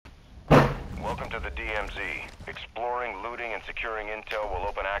Welcome to the DMZ. Exploring, looting, and securing intel will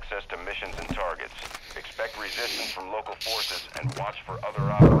open access to missions and targets. Expect resistance from local forces and watch for other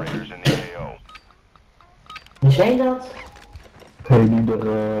operators in the AO. Wie zijn dat?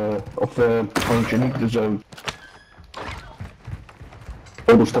 Lieder, of Angelique zo.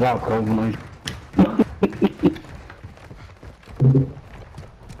 Op de straat gewoon van eens.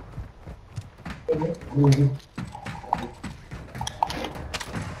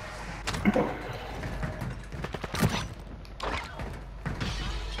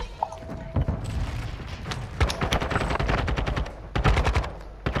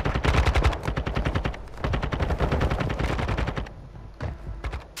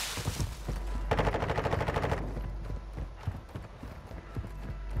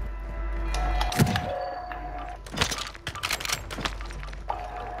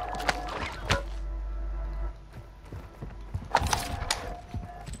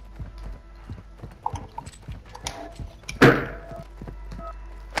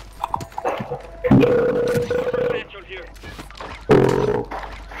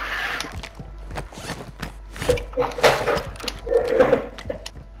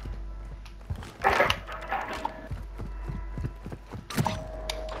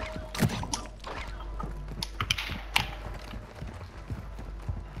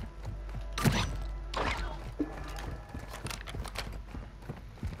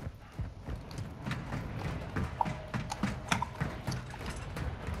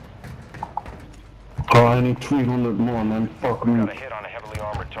 Oh, I need 300 more, man. Fuck me. Got a hit on a heavily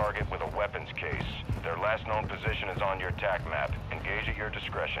armored target with a weapons case. Their last known position is on your attack map. Engage at your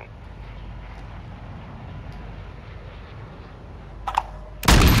discretion.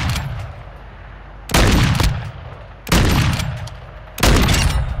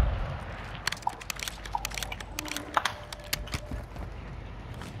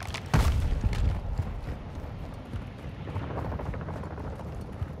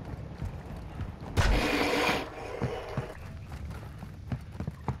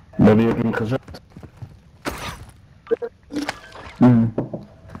 Waar heb je hem gezet?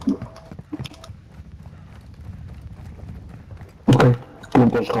 Oké,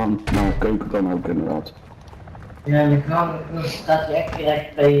 klonk als gaan. Nou, keuken kan ook inderdaad. Ja, de kraan, dan staat hij echt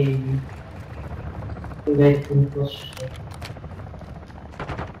direct bij. Hoe weet ik hoe het was.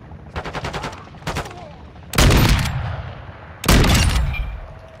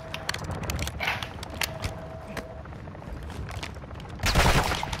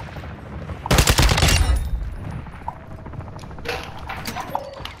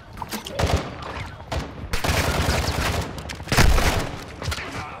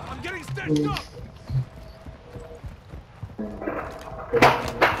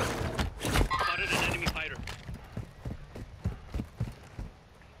 Spotted an enemy fighter.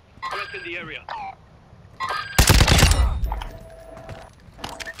 Threats in the area.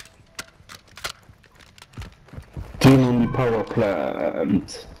 Team on the power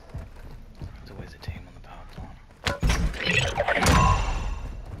plant. There's always a team on the power plant.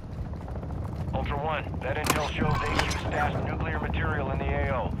 Ultra One, that intel shows AQ stashed nuclear material in the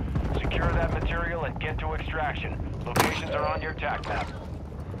AO. Secure that material and get to extraction. Locations are on your attack map.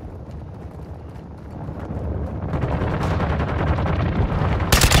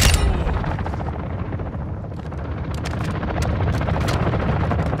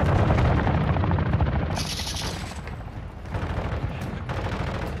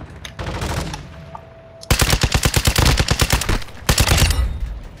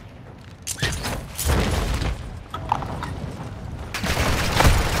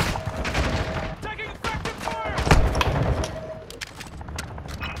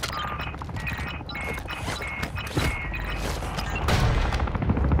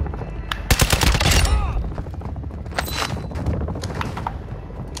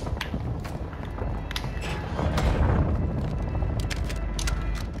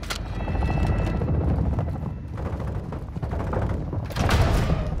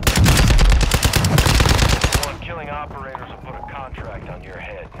 Operators will put a contract on your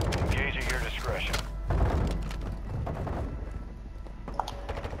head. Engage at your discretion.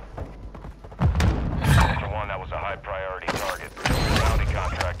 Ultra One, that was a high priority target. There's a bounty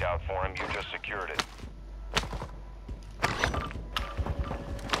contract out for him. You just secured it.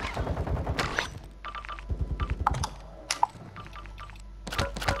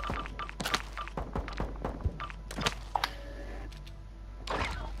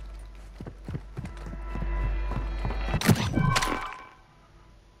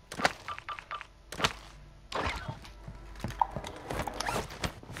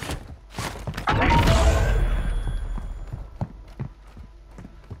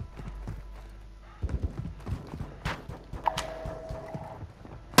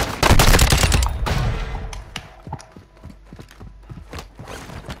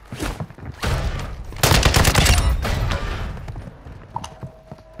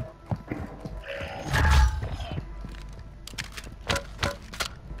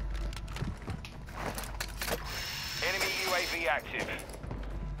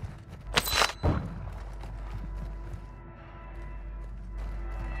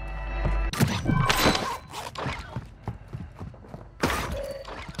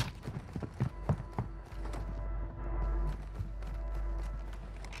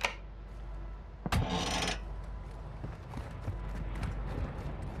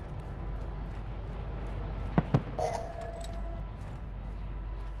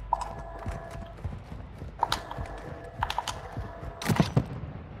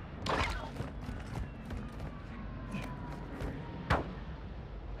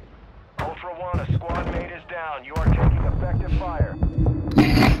 Ultra One, a squad mate is down. You are taking effective fire.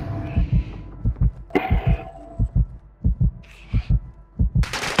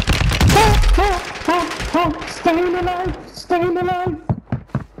 Staying alive! Staying alive!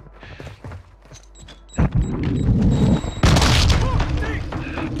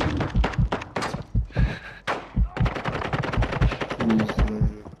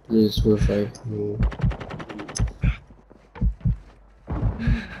 Please revive me.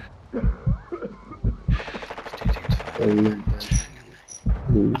 Please.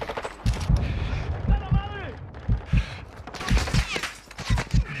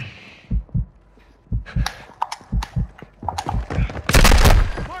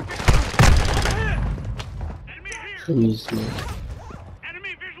 Please, man.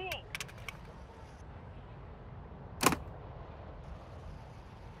 Enemy visual.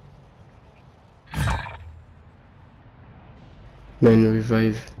 Man,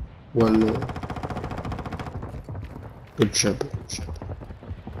 revive. One more. Good job.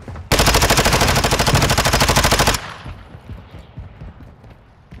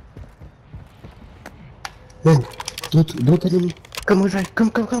 Man, don't enemy. Come revive.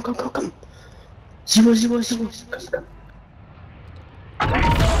 Come. Zero.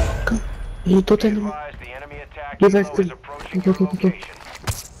 Come. Hey, don't enemy. Advise the enemy attack Revive helo is them. approaching Go. your location.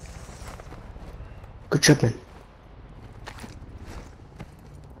 Good job, man.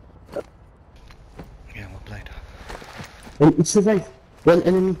 Yeah, well played. And it survived. One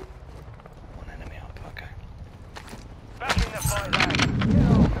enemy. One enemy up, okay. Backing the fight out. Get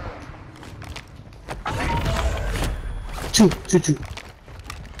over. Two.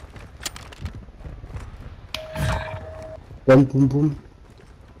 One boom.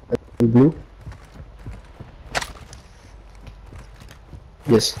 And blue.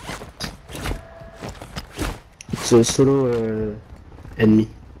 Yes. It's a solo enemy.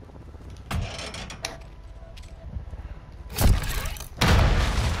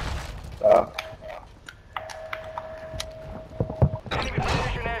 Enemy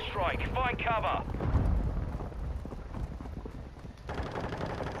precision airstrike. Find cover.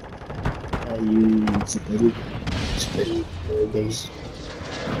 You spell guys.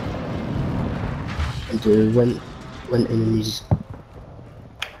 And one enemies.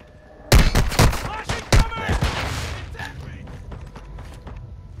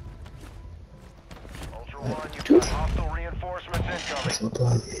 Ultra One, you've got hostile reinforcements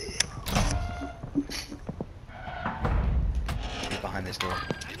incoming. He's behind this door.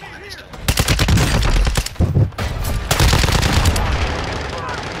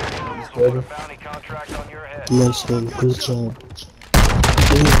 Put a bounty contract on your head. Nice one, good job.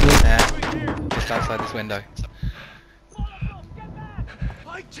 There. Just outside this window.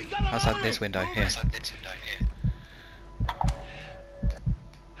 Outside this window, here.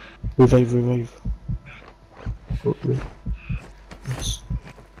 Revive. Okay. Yes.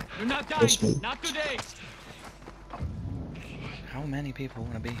 You're not dying. Yes, man. Not today. How many people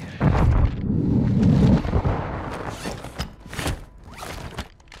want to be here?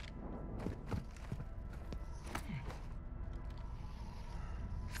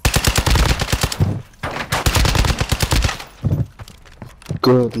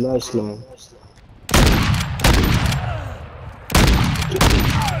 Good, nice man.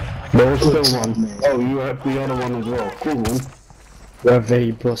 There's still one. Oh, you have the other one as well. Cool, man. You are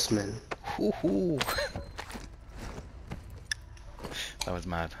very boss, man. Hoo-hoo. That was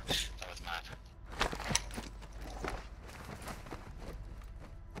mad.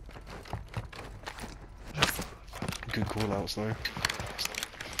 Good call outs though.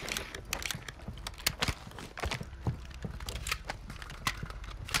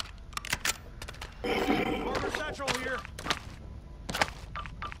 Harbor Central here.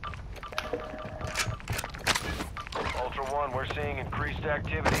 Ultra One, we're seeing increased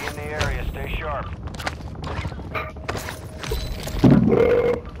activity in the area. Stay sharp.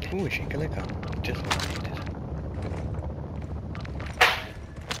 Ooh, Ashika, look up. Just what I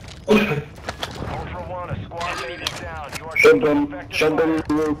needed. Ultra One, a squad mate is down. You are Shut taking them effective the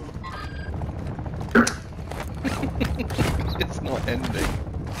fire. roof. It's not ending.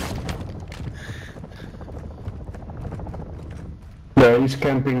 Yeah, he's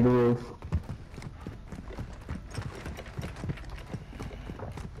camping the roof.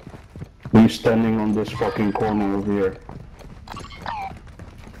 He's standing on this fucking corner over here.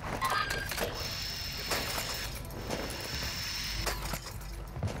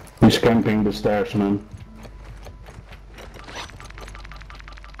 He's camping the stairs, man.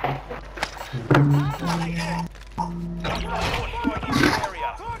 Copy that. Mortar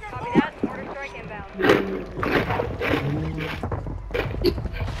strike inbound.